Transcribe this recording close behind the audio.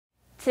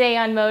Today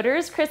on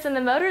Motorz, Chris and the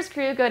Motorz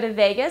crew go to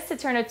Vegas to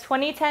turn a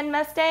 2010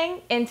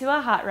 Mustang into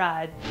a hot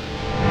rod.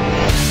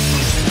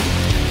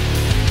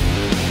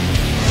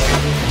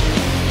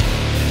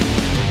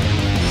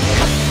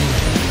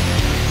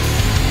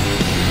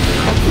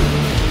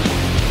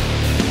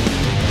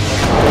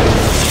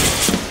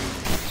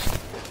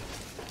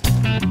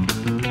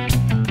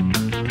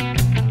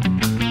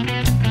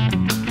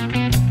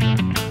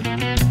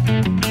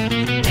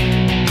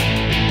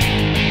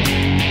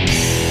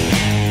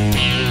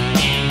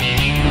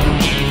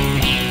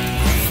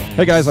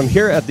 Hey guys, I'm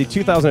here at the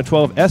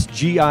 2012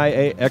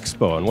 SGIA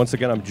Expo, and once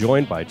again I'm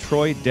joined by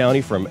Troy Downey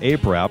from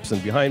Ape Wraps,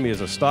 and behind me is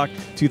a stock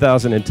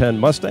 2010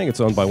 Mustang. It's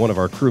owned by one of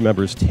our crew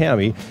members,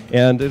 Tammy,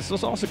 and it's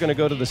also going to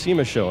go to the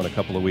SEMA show in a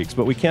couple of weeks,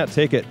 but we can't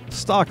take it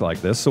stock like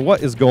this. So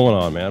what is going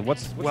on, man?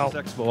 What's this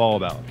expo all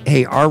about?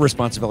 Hey, our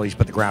responsibility is to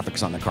put the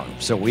graphics on the car.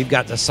 So we've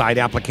got the side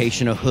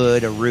application, a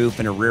hood, a roof,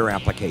 and a rear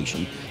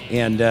application,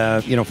 and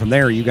from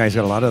there you guys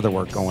got a lot of other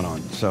work going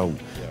on. So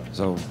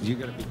you're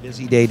going to be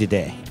busy day to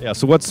day. Yeah,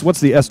 so what's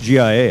the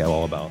SGIA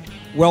all about?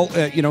 Well,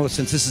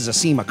 since this is a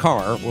SEMA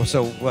car,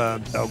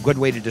 a good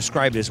way to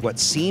describe it is what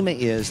SEMA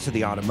is to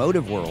the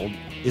automotive world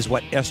is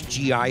what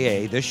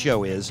SGIA, this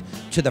show, is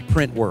to the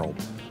print world.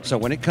 So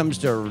when it comes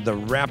to the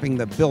wrapping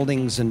the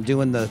buildings and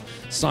doing the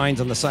signs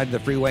on the side of the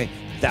freeway,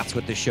 that's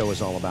what this show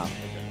is all about.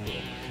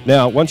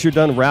 Now, once you're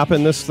done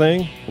wrapping this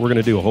thing, we're going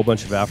to do a whole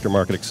bunch of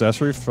aftermarket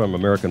accessories from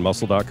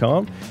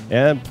AmericanMuscle.com.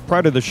 And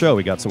prior to the show,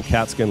 we got some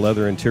catskin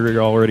leather interior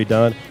already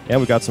done,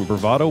 and we got some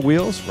Bravado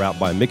wheels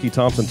wrapped by Mickey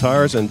Thompson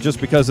tires. And just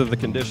because of the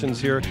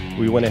conditions here,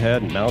 we went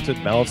ahead and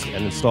mounted, balanced,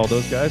 and installed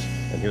those guys,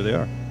 and here they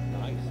are.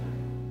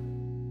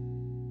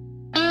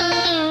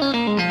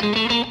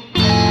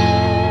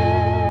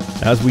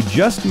 As we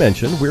just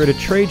mentioned, we're at a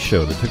trade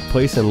show that took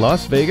place in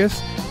Las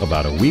Vegas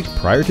about a week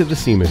prior to the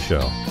SEMA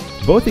show.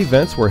 Both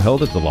events were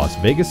held at the Las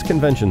Vegas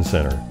Convention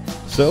Center.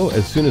 So,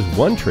 as soon as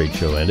one trade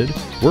show ended,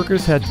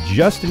 workers had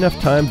just enough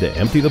time to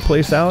empty the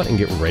place out and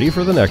get ready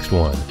for the next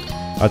one.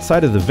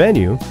 Outside of the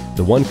venue,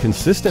 the one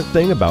consistent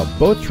thing about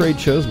both trade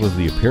shows was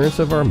the appearance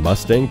of our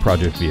Mustang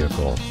project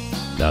vehicle.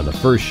 Now, in the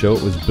first show,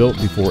 it was built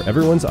before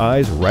everyone's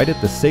eyes right at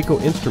the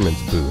Seiko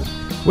Instruments booth,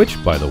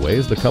 which, by the way,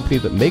 is the company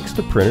that makes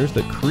the printers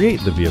that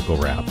create the vehicle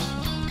wraps.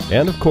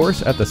 And of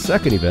course, at the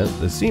second event,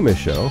 the SEMA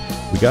show,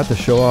 we got to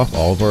show off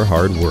all of our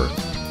hard work.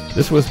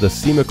 This was the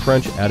SEMA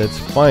Crunch at its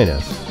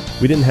finest.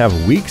 We didn't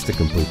have weeks to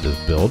complete this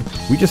build,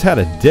 we just had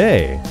a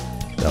day.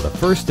 Now the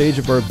first stage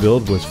of our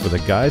build was for the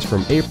guys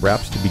from Ape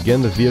Wraps to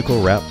begin the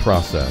vehicle wrap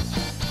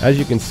process. As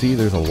you can see,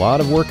 there's a lot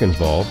of work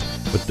involved,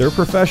 but they're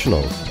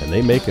professionals and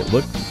they make it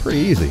look pretty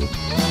easy.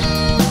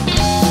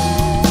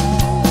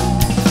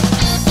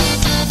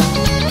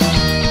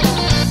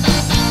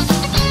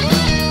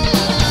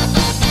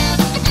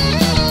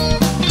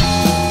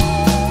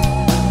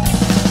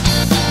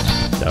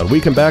 Now, when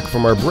we come back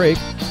from our break,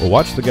 we'll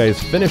watch the guys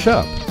finish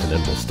up, and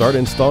then we'll start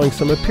installing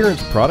some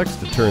appearance products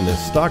to turn this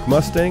stock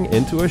Mustang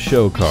into a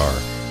show car.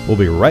 We'll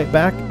be right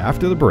back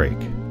after the break.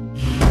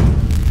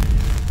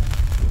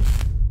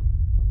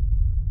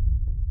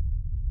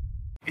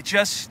 It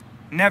just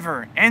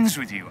never ends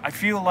with you. I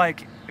feel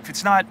like if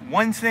it's not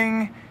one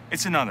thing,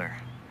 it's another.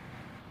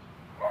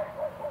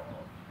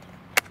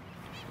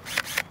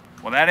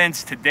 Well, that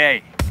ends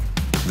today.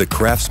 The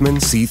Craftsman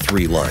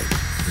C3 line.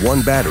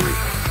 One battery,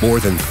 more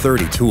than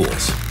 30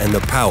 tools, and the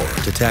power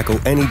to tackle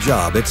any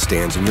job that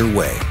stands in your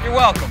way. You're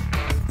welcome.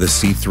 The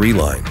C3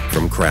 line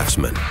from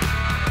Craftsman.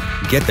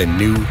 Get the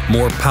new,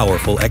 more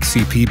powerful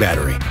XCP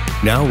battery.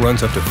 Now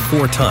runs up to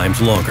 4 times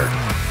longer.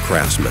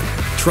 Craftsman.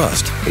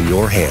 Trust in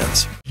your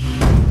hands.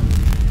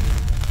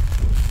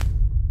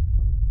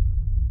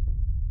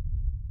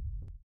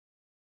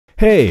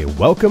 Hey,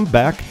 welcome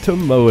back to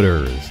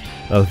Motorz.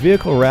 Now, the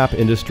vehicle wrap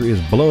industry has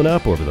blown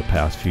up over the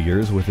past few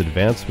years with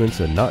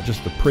advancements in not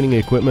just the printing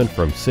equipment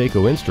from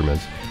Seiko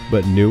Instruments,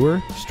 but newer,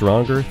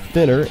 stronger,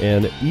 thinner,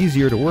 and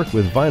easier to work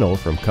with vinyl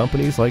from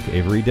companies like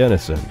Avery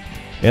Dennison.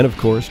 And of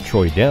course,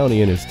 Troy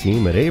Downey and his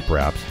team at Ape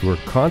Wraps, who are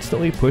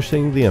constantly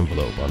pushing the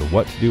envelope on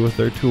what to do with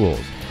their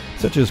tools,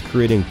 such as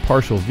creating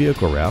partial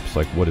vehicle wraps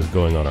like what is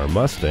going on our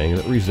Mustang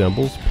that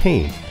resembles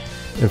paint.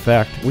 In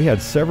fact, we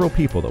had several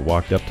people that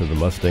walked up to the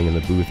Mustang in the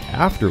booth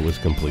after it was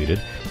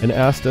completed and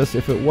asked us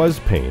if it was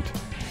paint.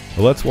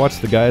 Well, let's watch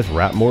the guys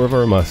wrap more of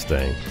our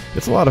Mustang.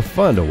 It's a lot of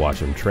fun to watch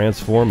them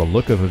transform a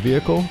look of a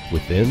vehicle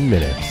within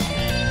minutes.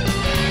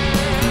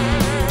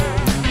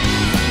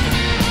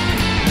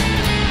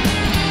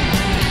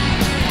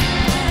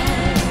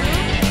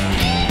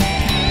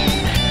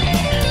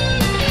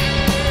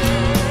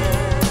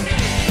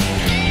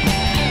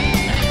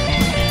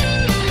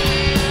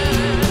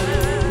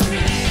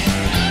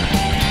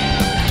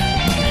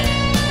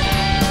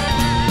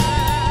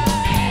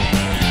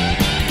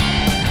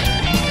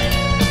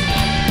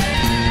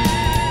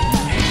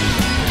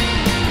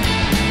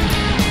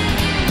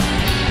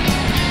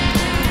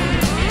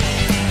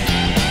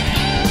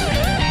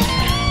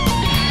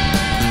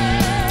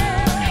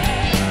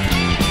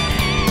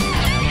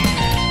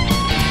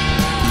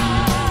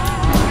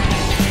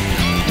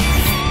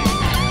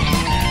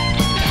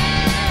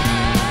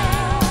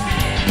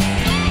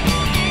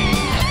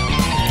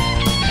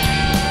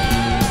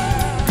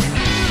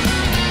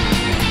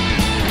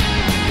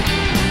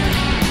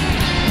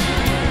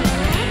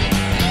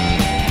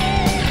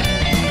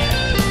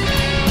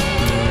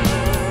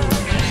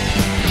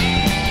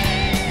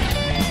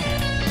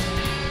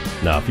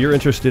 Now, if you're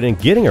interested in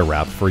getting a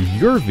wrap for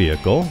your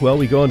vehicle, well,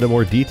 we go into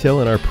more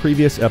detail in our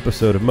previous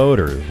episode of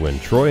Motorz, when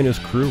Troy and his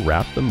crew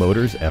wrapped the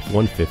Motorz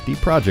F-150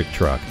 project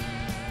truck.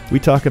 We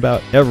talk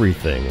about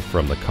everything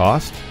from the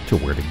cost to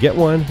where to get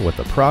one, what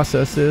the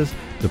process is,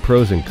 the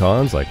pros and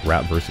cons like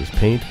wrap versus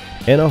paint,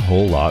 and a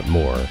whole lot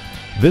more.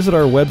 Visit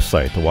our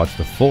website to watch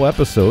the full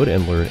episode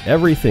and learn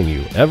everything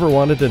you ever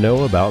wanted to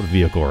know about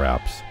vehicle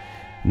wraps.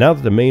 Now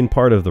that the main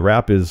part of the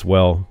wrap is,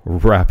 well,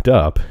 wrapped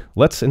up,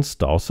 let's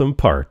install some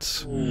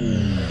parts.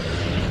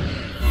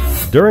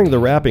 During the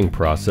wrapping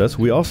process,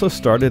 we also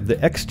started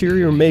the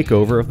exterior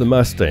makeover of the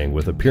Mustang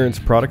with appearance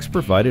products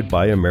provided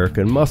by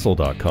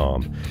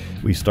AmericanMuscle.com.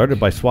 We started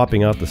by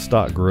swapping out the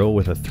stock grille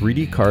with a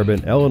 3D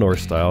carbon Eleanor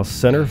style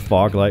center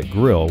fog light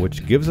grille,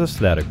 which gives us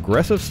that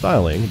aggressive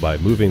styling by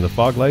moving the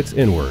fog lights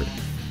inward.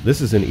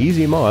 This is an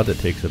easy mod that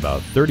takes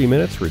about 30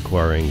 minutes,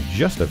 requiring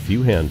just a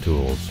few hand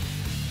tools.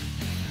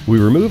 We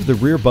removed the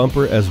rear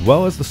bumper as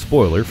well as the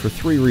spoiler for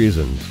 3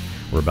 reasons.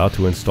 We're about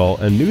to install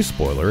a new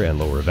spoiler and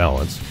lower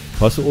valance,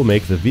 plus it will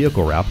make the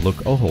vehicle wrap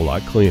look a whole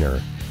lot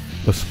cleaner.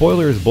 The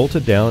spoiler is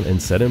bolted down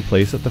and set in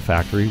place at the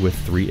factory with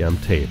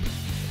 3M tape.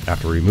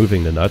 After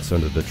removing the nuts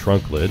under the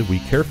trunk lid, we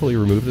carefully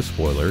remove the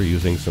spoiler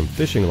using some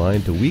fishing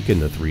line to weaken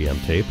the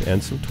 3M tape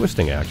and some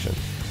twisting action.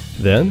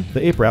 Then,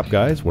 the ape wrap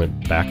guys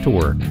went back to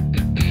work.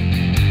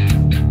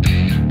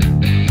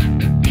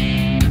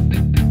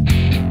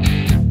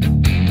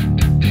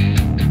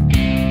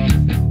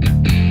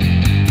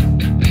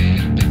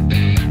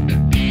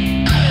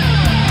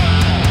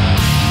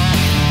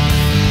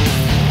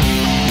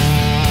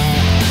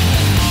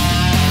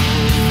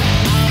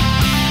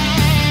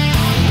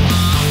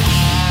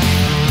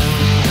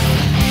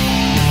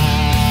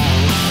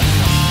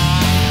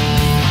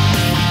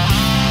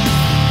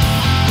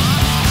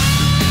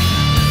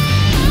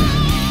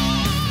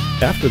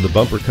 After the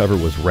bumper cover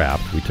was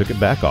wrapped, we took it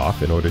back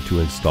off in order to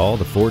install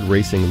the Ford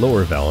Racing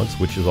lower valance,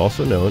 which is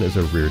also known as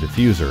a rear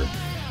diffuser.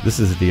 This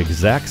is the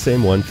exact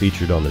same one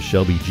featured on the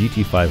Shelby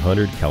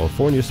GT500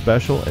 California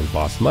Special and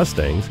Boss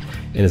Mustangs,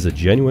 and is a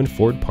genuine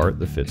Ford part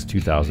that fits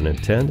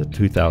 2010 to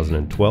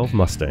 2012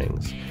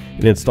 Mustangs.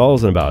 It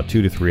installs in about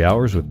 2 to 3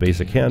 hours with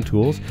basic hand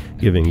tools,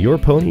 giving your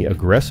pony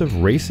aggressive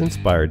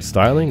race-inspired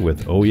styling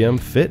with OEM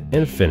fit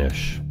and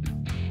finish.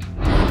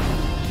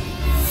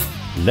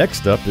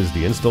 Next up is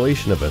the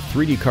installation of a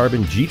 3D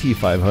Carbon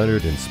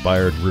GT500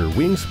 inspired rear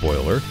wing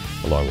spoiler,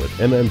 along with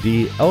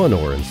MMD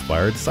Eleanor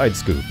inspired side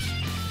scoops.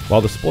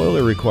 While the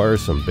spoiler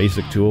requires some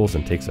basic tools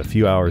and takes a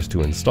few hours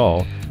to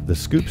install, the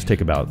scoops take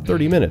about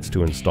 30 minutes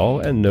to install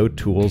and no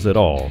tools at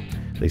all.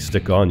 They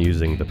stick on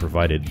using the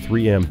provided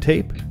 3M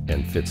tape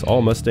and fits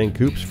all Mustang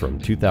coupes from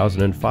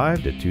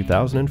 2005 to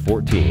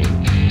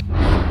 2014.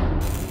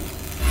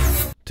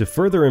 To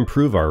further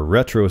improve our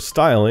retro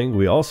styling,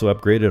 we also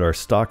upgraded our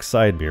stock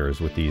side mirrors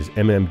with these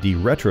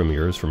MMD retro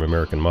mirrors from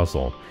American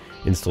Muscle.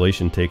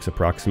 Installation takes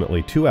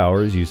approximately 2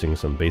 hours using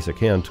some basic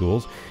hand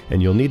tools,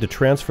 and you'll need to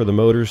transfer the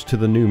motors to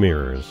the new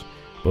mirrors.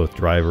 Both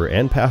driver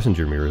and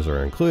passenger mirrors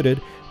are included.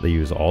 They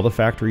use all the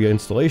factory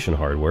installation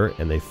hardware,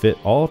 and they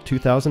fit all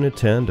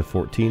 2010 to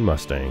 14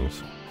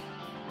 Mustangs.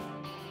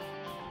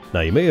 Now,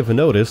 you may have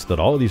noticed that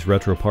all of these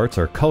retro parts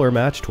are color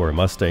matched to our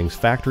Mustang's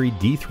factory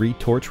D3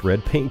 torch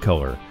red paint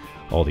color.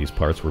 All these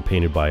parts were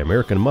painted by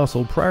American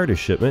Muscle prior to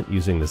shipment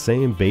using the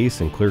same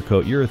base and clear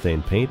coat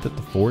urethane paint that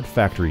the Ford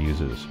factory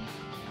uses.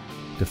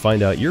 To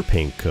find out your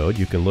paint code,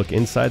 you can look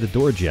inside the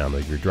door jamb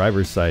of your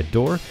driver's side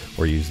door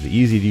or use the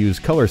easy-to-use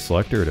color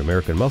selector at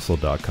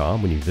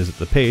AmericanMuscle.com when you visit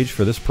the page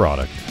for this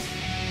product.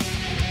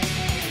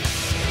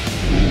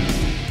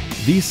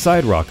 These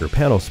side rocker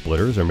panel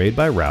splitters are made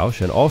by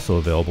Roush and also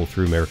available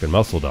through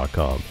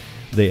AmericanMuscle.com.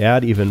 They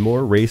add even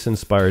more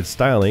race-inspired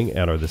styling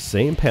and are the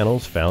same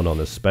panels found on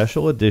the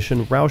special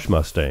edition Roush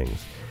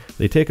Mustangs.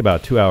 They take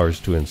about 2 hours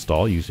to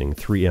install using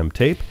 3M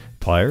tape,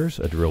 pliers,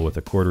 a drill with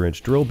a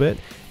 1/4-inch drill bit,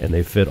 and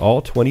they fit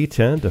all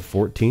 2010 to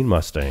 14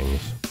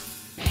 Mustangs.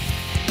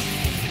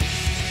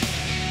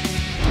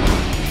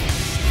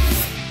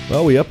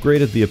 Well, we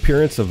upgraded the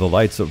appearance of the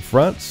lights up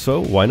front,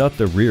 so why not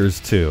the rears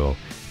too?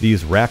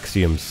 These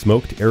Raxium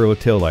smoked aero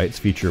taillights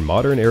feature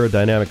modern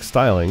aerodynamic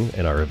styling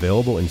and are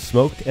available in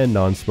smoked and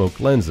non-smoked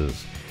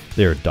lenses.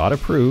 They are DOT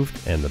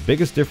approved, and the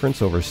biggest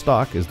difference over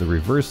stock is the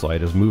reverse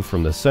light is moved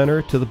from the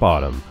center to the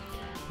bottom.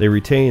 They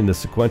retain the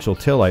sequential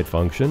taillight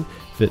function,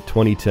 fit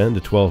 2010 to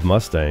 12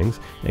 Mustangs,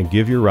 and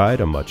give your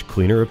ride a much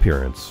cleaner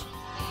appearance.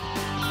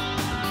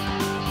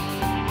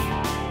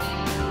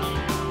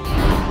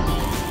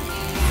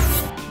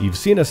 You've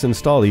seen us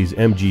install these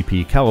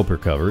MGP caliper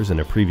covers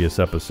in a previous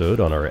episode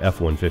on our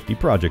F-150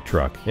 project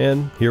truck,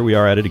 and here we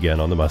are at it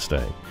again on the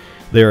Mustang.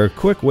 They are a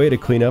quick way to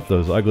clean up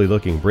those ugly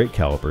looking brake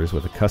calipers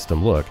with a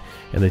custom look,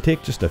 and they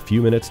take just a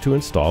few minutes to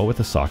install with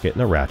a socket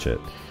and a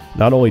ratchet.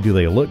 Not only do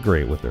they look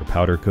great with their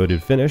powder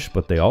coated finish,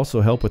 but they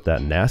also help with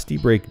that nasty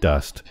brake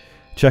dust.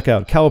 Check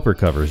out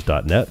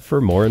calipercovers.net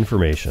for more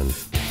information.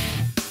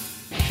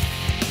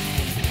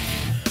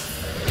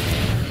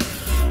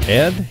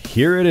 And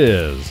here it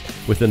is.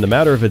 Within the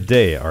matter of a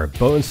day, our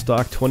bone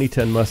stock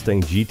 2010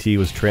 Mustang GT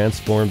was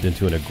transformed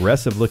into an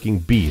aggressive-looking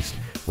beast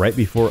right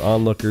before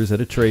onlookers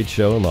at a trade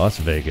show in Las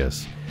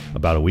Vegas.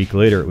 About a week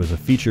later, it was a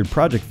featured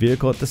project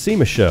vehicle at the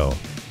SEMA show.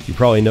 You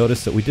probably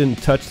noticed that we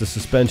didn't touch the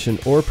suspension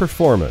or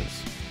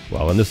performance.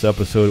 While in this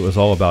episode it was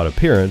all about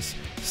appearance,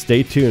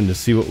 stay tuned to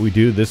see what we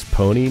do this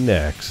pony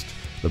next.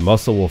 The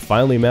muscle will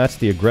finally match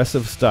the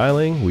aggressive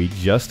styling we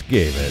just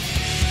gave it.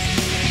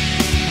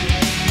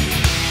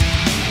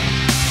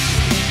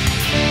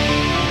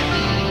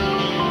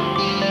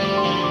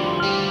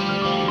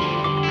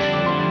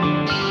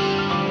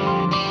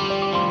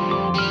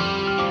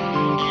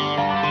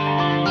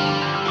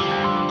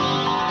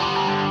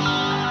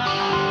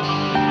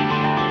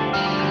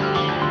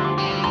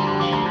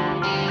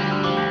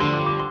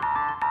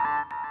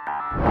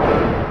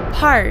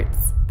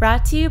 Parts,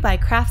 brought to you by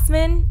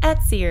Craftsman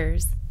at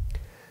Sears.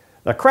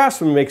 Now,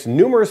 Craftsman makes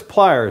numerous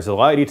pliers that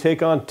allow you to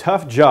take on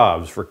tough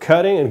jobs for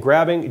cutting and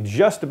grabbing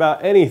just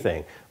about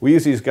anything. We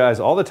use these guys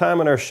all the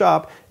time in our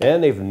shop,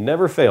 and they've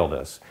never failed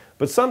us.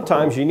 But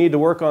sometimes you need to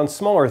work on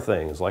smaller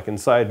things, like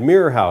inside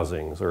mirror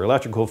housings, or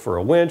electrical for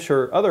a winch,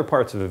 or other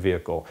parts of a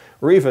vehicle,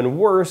 or even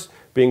worse,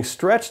 being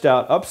stretched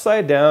out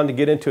upside down to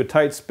get into a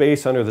tight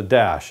space under the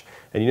dash.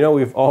 And you know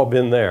we've all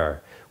been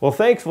there. Well,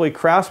 thankfully,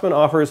 Craftsman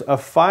offers a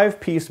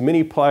 5-piece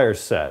mini-pliers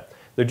set.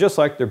 They're just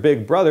like their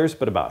big brothers,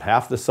 but about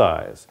half the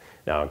size.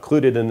 Now,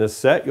 included in this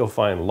set, you'll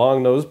find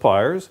long nose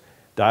pliers,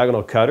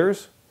 diagonal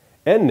cutters,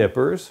 end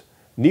nippers,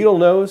 needle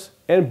nose,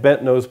 and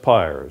bent nose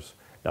pliers.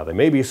 Now, they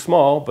may be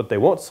small, but they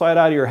won't slide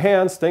out of your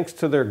hands thanks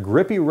to their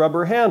grippy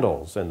rubber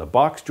handles, and the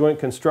box joint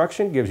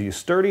construction gives you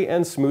sturdy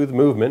and smooth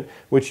movement,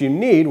 which you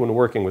need when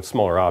working with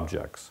smaller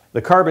objects.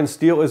 The carbon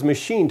steel is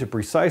machined to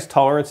precise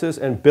tolerances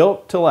and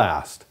built to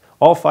last.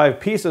 All 5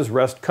 pieces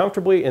rest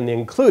comfortably in the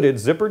included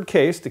zippered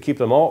case to keep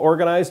them all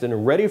organized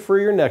and ready for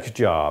your next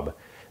job.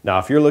 Now,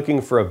 if you're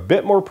looking for a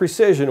bit more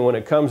precision when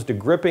it comes to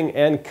gripping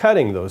and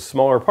cutting those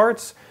smaller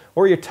parts,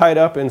 or you're tied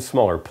up in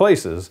smaller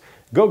places,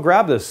 go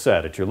grab this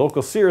set at your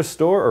local Sears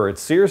store or at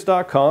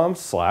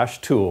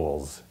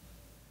sears.com/tools.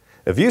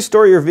 If you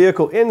store your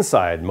vehicle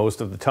inside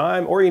most of the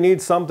time, or you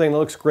need something that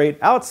looks great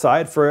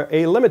outside for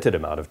a limited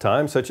amount of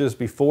time, such as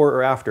before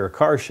or after a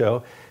car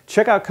show,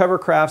 check out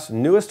Covercraft's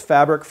newest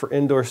fabric for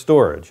indoor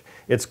storage.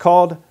 It's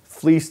called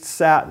Fleeced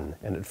Satin,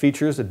 and it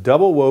features a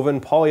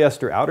double-woven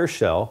polyester outer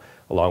shell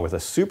along with a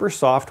super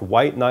soft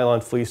white nylon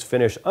fleece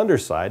finish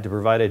underside to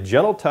provide a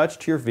gentle touch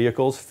to your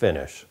vehicle's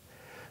finish.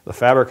 The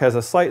fabric has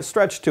a slight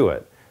stretch to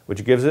it,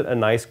 which gives it a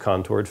nice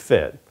contoured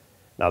fit.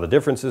 Now, the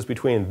differences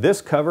between this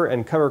cover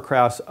and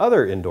Covercraft's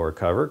other indoor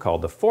cover,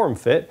 called the Form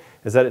Fit,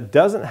 is that it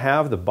doesn't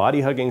have the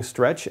body-hugging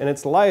stretch and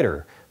it's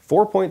lighter,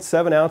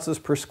 4.7 ounces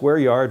per square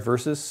yard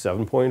versus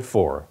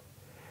 7.4.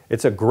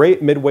 It's a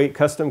great mid-weight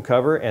custom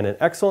cover and an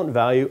excellent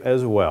value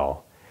as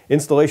well.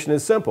 Installation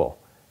is simple.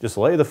 Just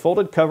lay the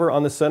folded cover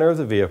on the center of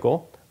the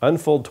vehicle,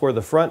 unfold toward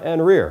the front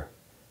and rear.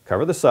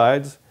 Cover the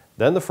sides,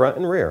 then the front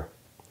and rear.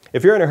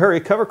 If you're in a hurry,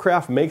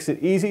 Covercraft makes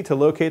it easy to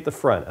locate the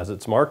front as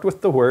it's marked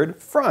with the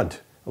word front,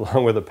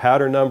 along with a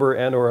pattern number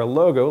and or a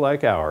logo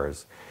like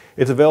ours.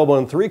 It's available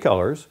in 3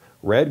 colors,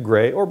 red,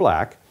 gray, or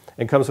black,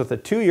 and comes with a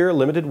 2-year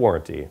limited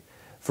warranty.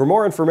 For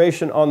more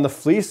information on the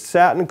Fleeced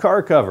Satin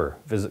car cover,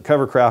 visit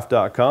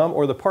covercraft.com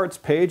or the parts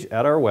page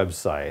at our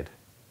website.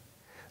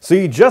 So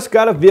you just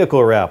got a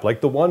vehicle wrap like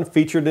the one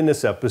featured in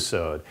this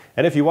episode.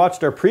 And if you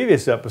watched our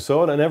previous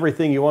episode on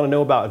everything you want to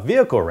know about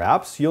vehicle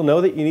wraps, you'll know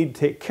that you need to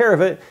take care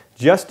of it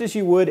just as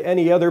you would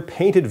any other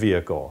painted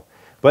vehicle.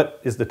 But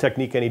is the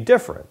technique any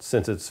different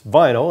since it's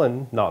vinyl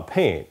and not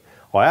paint?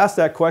 Well, I asked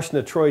that question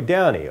to Troy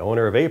Downey,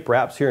 owner of Ape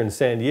Wraps here in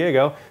San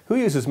Diego, who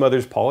uses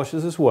Motorz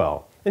polishes as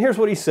well. And here's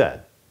what he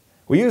said.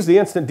 We use the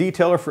instant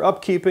detailer for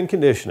upkeep and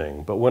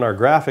conditioning, but when our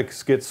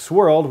graphics get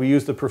swirled, we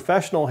use the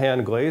professional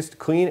hand glaze to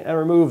clean and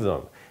remove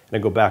them,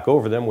 and go back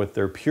over them with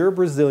their pure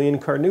Brazilian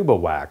carnauba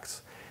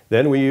wax.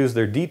 Then we use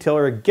their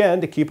detailer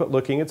again to keep it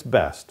looking its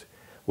best.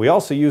 We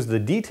also use the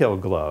detail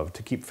glove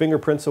to keep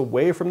fingerprints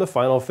away from the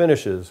final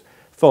finishes,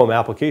 foam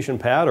application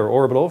pad or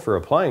orbital for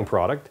applying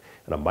product,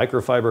 and a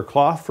microfiber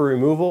cloth for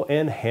removal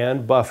and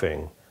hand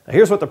buffing. Now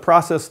here's what the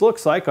process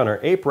looks like on our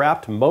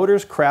ape-wrapped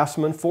Motorz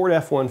Craftsman Ford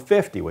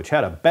F-150, which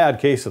had a bad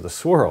case of the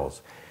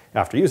swirls.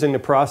 After using the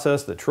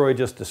process that Troy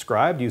just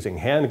described, using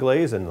hand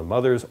glaze and the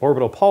Motorz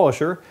orbital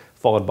polisher,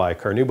 followed by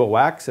carnauba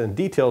wax and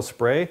detail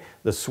spray,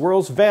 the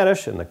swirls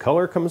vanish and the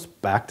color comes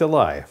back to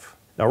life.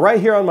 Now right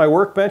here on my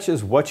workbench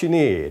is what you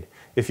need.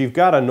 If you've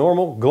got a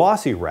normal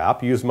glossy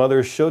wrap, use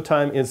Motorz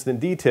Showtime Instant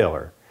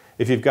Detailer.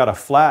 If you've got a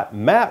flat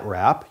matte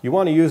wrap, you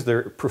want to use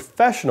their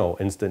professional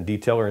Instant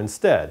Detailer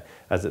instead,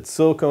 as it's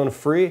silicone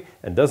free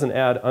and doesn't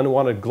add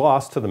unwanted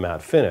gloss to the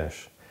matte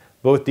finish.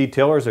 Both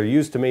detailers are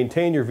used to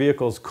maintain your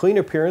vehicle's clean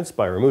appearance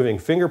by removing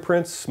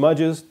fingerprints,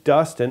 smudges,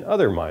 dust, and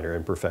other minor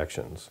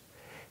imperfections.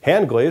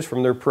 Hand glaze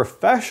from their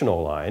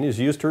professional line is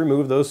used to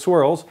remove those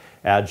swirls,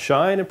 add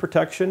shine and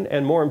protection,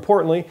 and more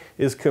importantly,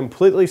 is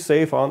completely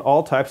safe on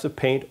all types of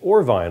paint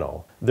or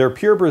vinyl. Their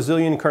pure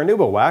Brazilian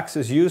carnauba wax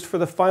is used for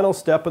the final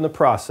step in the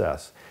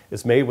process,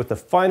 It's made with the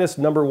finest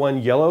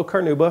 #1 yellow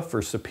carnauba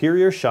for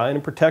superior shine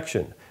and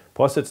protection.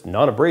 Plus, it's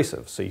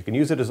non-abrasive, so you can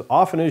use it as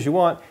often as you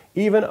want,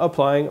 even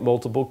applying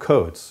multiple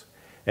coats.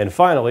 And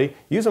finally,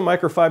 use a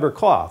microfiber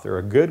cloth or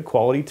a good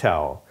quality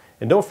towel.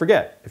 And don't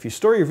forget, if you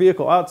store your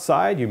vehicle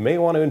outside, you may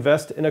want to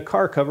invest in a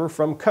car cover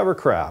from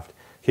Covercraft.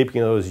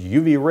 Keeping those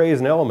UV rays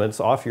and elements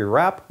off your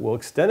wrap will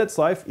extend its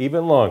life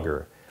even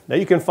longer. Now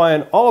you can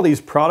find all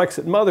these products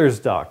at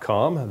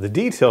Motorz.com, the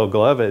detail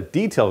glove at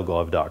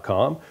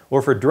detailglove.com,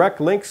 or for direct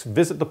links,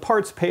 visit the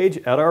parts page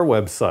at our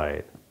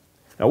website.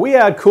 Now we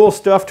add cool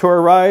stuff to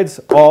our rides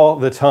all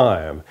the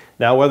time.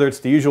 Now whether it's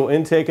the usual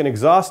intake and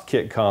exhaust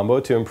kit combo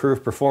to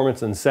improve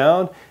performance and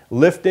sound,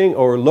 lifting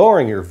or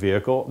lowering your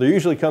vehicle, there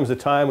usually comes a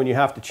time when you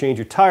have to change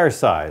your tire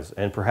size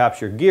and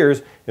perhaps your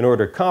gears in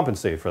order to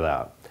compensate for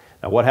that.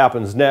 Now what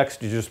happens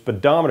next is your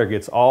speedometer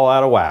gets all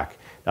out of whack.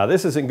 Now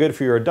this isn't good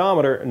for your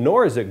odometer,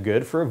 nor is it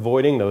good for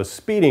avoiding those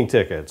speeding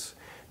tickets.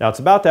 Now it's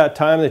about that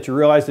time that you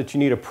realize that you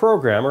need a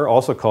programmer,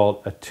 also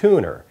called a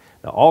tuner.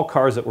 Now all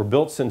cars that were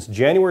built since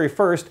January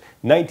 1st,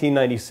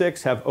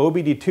 1996 have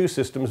OBD2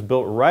 systems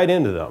built right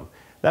into them.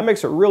 That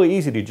makes it really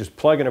easy to just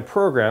plug in a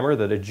programmer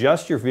that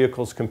adjusts your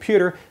vehicle's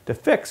computer to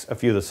fix a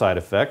few of the side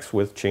effects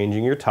with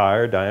changing your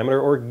tire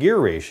diameter or gear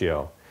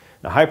ratio.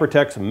 Now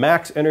Hypertech's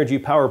Max Energy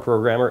Power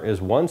Programmer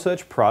is one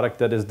such product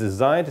that is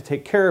designed to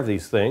take care of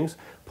these things,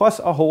 plus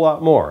a whole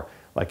lot more,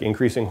 like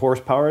increasing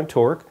horsepower and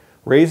torque,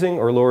 raising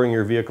or lowering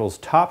your vehicle's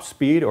top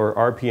speed or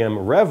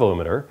RPM rev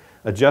limiter,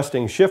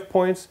 adjusting shift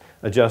points,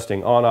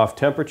 adjusting on-off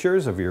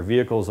temperatures of your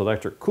vehicle's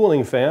electric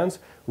cooling fans,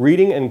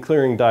 reading and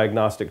clearing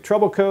diagnostic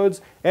trouble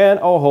codes, and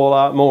a whole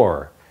lot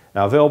more.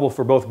 Now available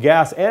for both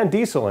gas and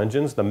diesel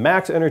engines, the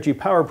Max Energy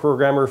Power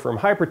Programmer from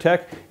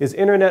Hypertech is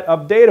internet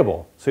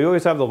updatable, so you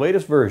always have the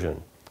latest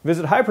version.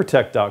 Visit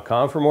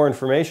hypertech.com for more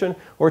information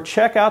or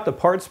check out the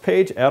parts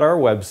page at our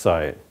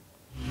website.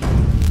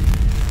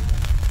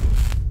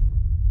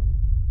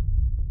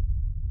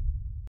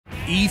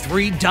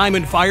 E3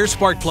 Diamond Fire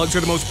spark plugs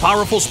are the most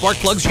powerful spark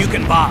plugs you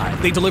can buy.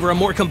 They deliver a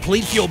more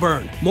complete fuel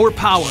burn, more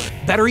power,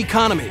 better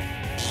economy,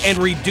 and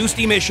reduced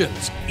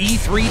emissions.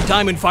 E3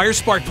 Diamond Fire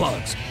spark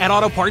plugs at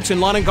auto parts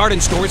and lawn and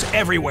garden stores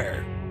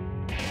everywhere.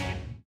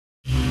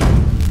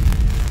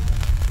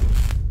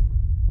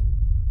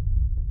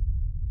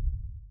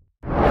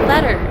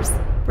 Letters,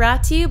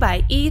 brought to you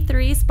by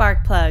E3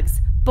 Spark Plugs,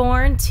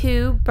 born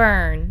to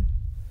burn.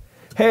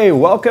 Hey,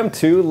 welcome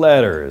to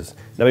Letters.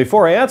 Now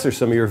before I answer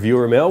some of your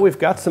viewer mail, we've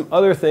got some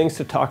other things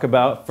to talk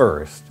about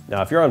first.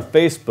 Now if you're on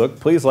Facebook,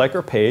 please like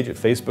our page at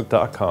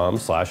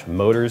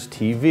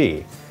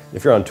facebook.com/MotorzTV.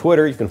 If you're on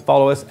Twitter, you can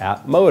follow us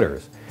at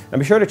Motorz. And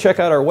be sure to check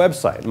out our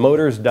website,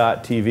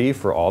 Motorz.tv,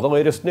 for all the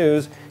latest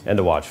news and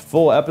to watch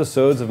full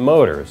episodes of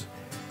Motorz.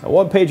 Now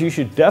one page you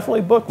should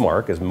definitely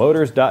bookmark is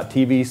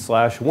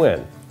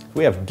Motorz.tv/win.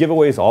 We have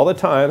giveaways all the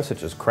time,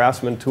 such as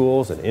Craftsman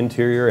tools and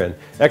interior and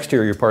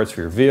exterior parts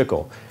for your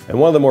vehicle. And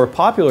one of the more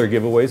popular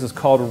giveaways is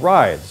called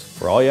Rides,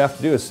 where all you have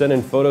to do is send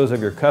in photos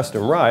of your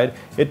custom ride.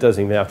 It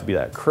doesn't even have to be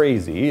that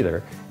crazy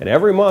either. And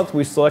every month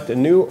we select a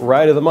new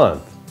Ride of the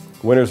Month.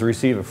 Winners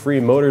receive a free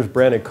Motorz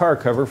branded car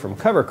cover from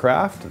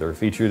Covercraft. They're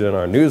featured in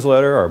our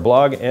newsletter, our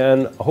blog,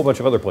 and a whole bunch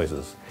of other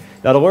places.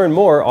 Now to learn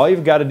more, all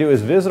you've got to do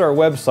is visit our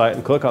website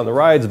and click on the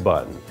Rides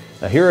button.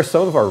 Now here are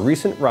some of our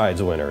recent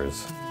Rides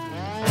winners.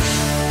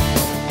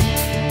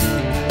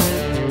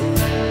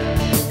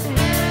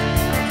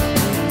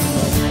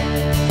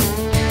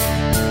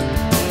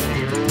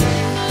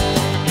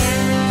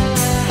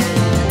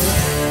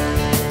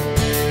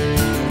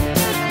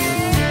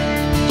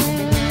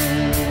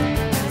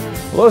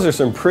 Well, those are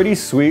some pretty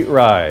sweet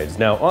rides.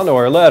 Now on to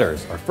our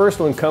letters. Our first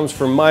one comes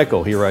from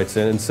Michael. He writes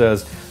in and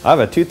says, I have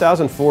a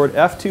 2000 Ford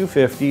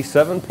F-250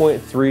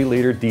 7.3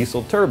 liter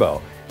diesel turbo.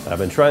 I've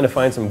been trying to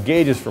find some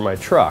gauges for my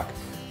truck.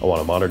 I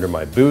want to monitor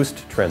my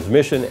boost,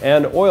 transmission,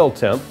 and oil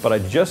temp, but I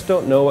just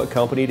don't know what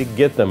company to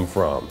get them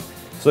from.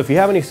 So if you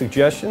have any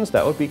suggestions,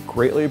 that would be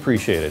greatly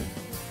appreciated.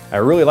 I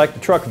really like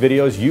the truck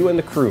videos you and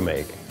the crew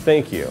make.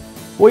 Thank you.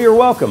 Well, you're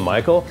welcome,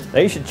 Michael. Now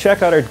you should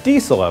check out our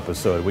diesel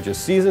episode, which is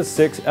Season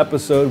 6,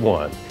 Episode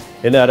 1.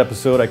 In that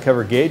episode, I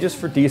cover gauges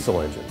for diesel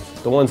engines.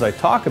 The ones I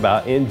talk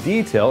about in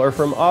detail are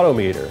from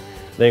Autometer.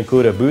 They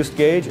include a boost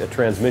gauge, a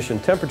transmission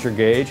temperature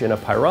gauge, and a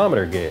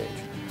pyrometer gauge.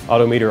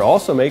 Autometer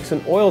also makes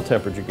an oil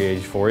temperature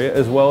gauge for you,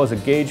 as well as a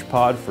gauge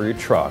pod for your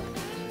truck.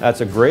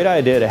 That's a great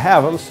idea to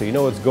have them so you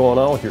know what's going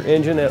on with your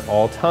engine at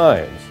all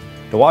times.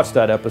 To watch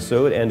that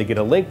episode and to get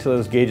a link to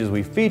those gauges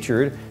we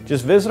featured,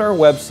 just visit our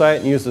website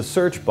and use the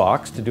search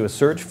box to do a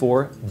search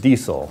for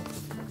diesel.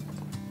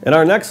 And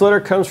our next letter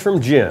comes from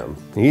Jim.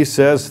 He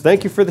says,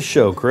 thank you for the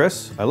show,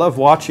 Chris. I love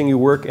watching you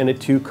work in a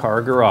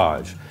two-car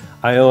garage.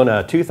 I own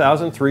a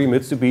 2003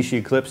 Mitsubishi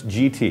Eclipse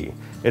GT.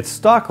 It's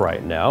stock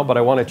right now, but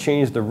I want to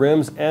change the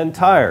rims and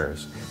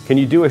tires. Can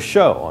you do a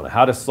show on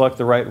how to select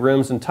the right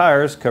rims and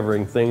tires,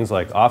 covering things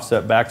like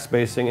offset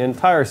backspacing and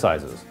tire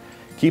sizes?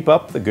 Keep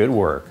up the good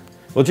work.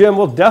 Well, Jim,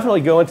 we'll definitely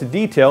go into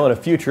detail in a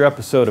future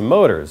episode of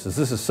Motorz, as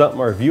this is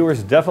something our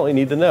viewers definitely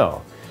need to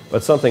know.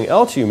 But something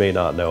else you may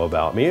not know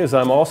about me is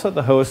I'm also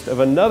the host of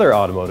another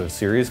automotive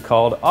series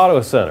called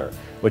Auto Center,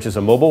 which is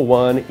a Mobile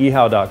One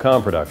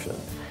ehow.com production.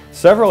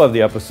 Several of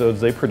the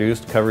episodes they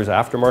produced covers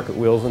aftermarket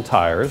wheels and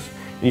tires,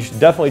 and you should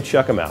definitely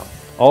check them out.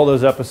 All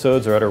those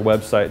episodes are at our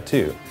website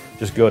too.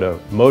 Just go to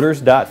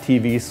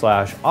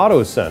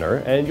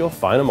motorz.tv/autocenter and you'll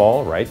find them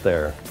all right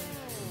there.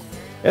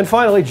 And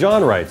finally,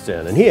 John writes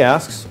in and he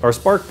asks, are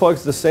spark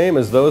plugs the same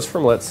as those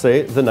from, let's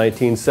say, the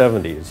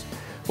 1970s?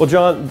 Well,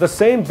 John, the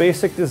same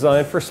basic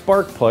design for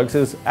spark plugs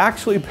has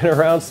actually been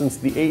around since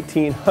the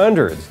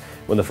 1800s,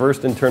 when the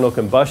first internal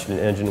combustion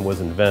engine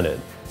was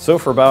invented. So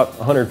for about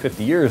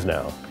 150 years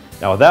now.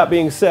 Now, with that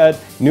being said,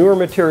 newer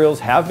materials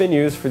have been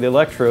used for the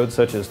electrodes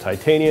such as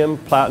titanium,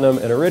 platinum,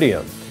 and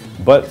iridium,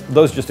 but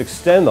those just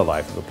extend the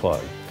life of the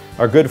plug.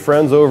 Our good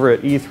friends over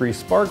at E3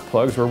 Spark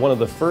Plugs were one of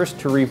the first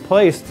to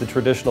replace the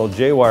traditional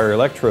J-wire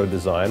electrode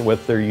design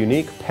with their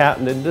unique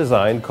patented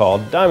design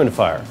called Diamond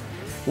Fire,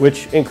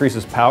 which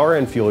increases power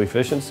and fuel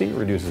efficiency,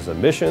 reduces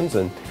emissions,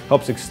 and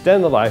helps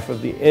extend the life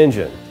of the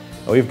engine.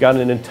 Now, we've got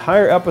an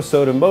entire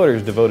episode of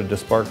Motorz devoted to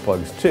spark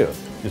plugs too.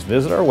 Just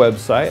visit our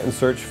website and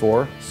search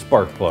for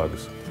Spark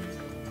Plugs.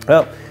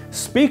 Well,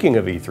 speaking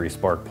of E3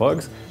 Spark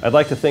Plugs, I'd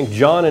like to thank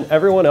John and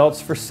everyone else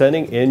for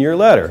sending in your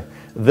letter.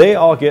 They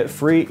all get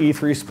free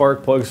E3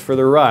 Spark Plugs for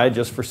their ride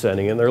just for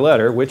sending in their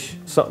letter, which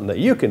is something that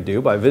you can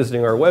do by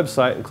visiting our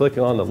website and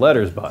clicking on the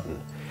Letters button.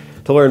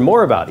 To learn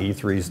more about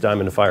E3's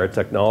Diamond Fire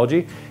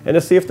technology and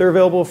to see if they're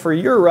available for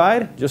your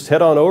ride, just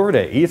head on over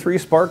to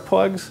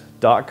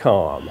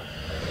e3sparkplugs.com.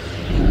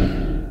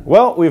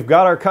 Well, we've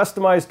got our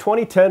customized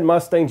 2010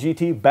 Mustang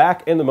GT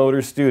back in the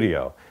Motorz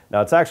studio.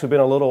 Now, it's actually been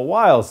a little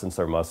while since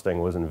our Mustang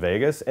was in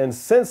Vegas, and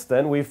since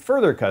then we've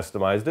further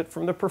customized it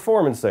from the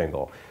performance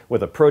angle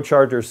with a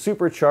ProCharger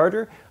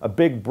supercharger, a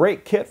big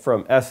brake kit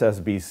from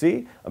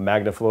SSBC, a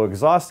MagnaFlow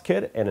exhaust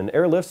kit, and an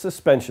airlift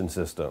suspension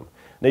system.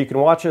 Now, you can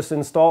watch us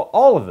install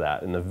all of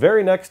that in the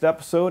very next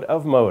episode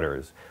of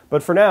Motorz.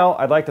 But for now,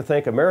 I'd like to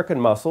thank American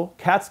Muscle,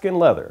 Catskin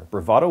Leather,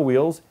 Bravado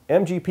Wheels,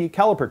 MGP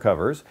Caliper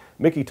Covers,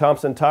 Mickey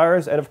Thompson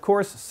Tires, and of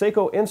course,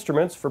 Seiko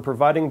Instruments for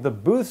providing the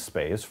booth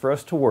space for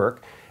us to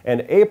work,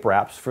 and Ape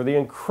Wraps for the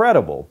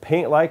incredible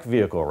paint-like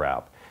vehicle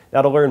wrap.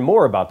 Now, to learn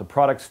more about the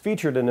products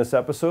featured in this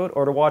episode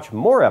or to watch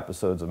more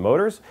episodes of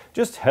Motorz,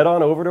 just head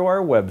on over to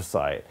our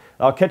website.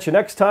 I'll catch you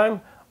next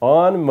time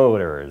on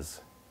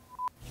Motorz.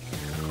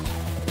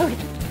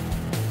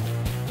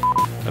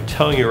 I'm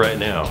telling you right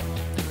now,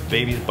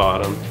 baby's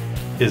bottom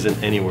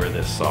isn't anywhere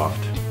this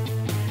soft.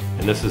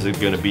 And this is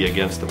going to be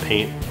against the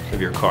paint of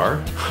your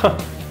car?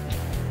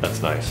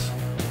 That's nice.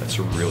 That's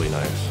really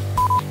nice.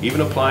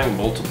 Even applying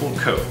multiple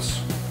coats.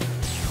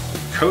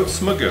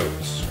 Coats my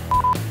goats.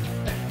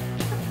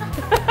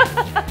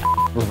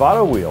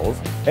 Bravado Wheels,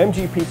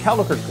 MGP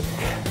Caliper.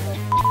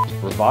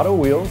 Bravado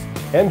Wheels,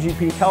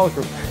 MGP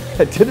Caliper.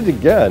 I did it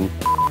again.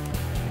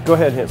 Go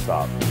ahead and hit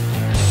stop.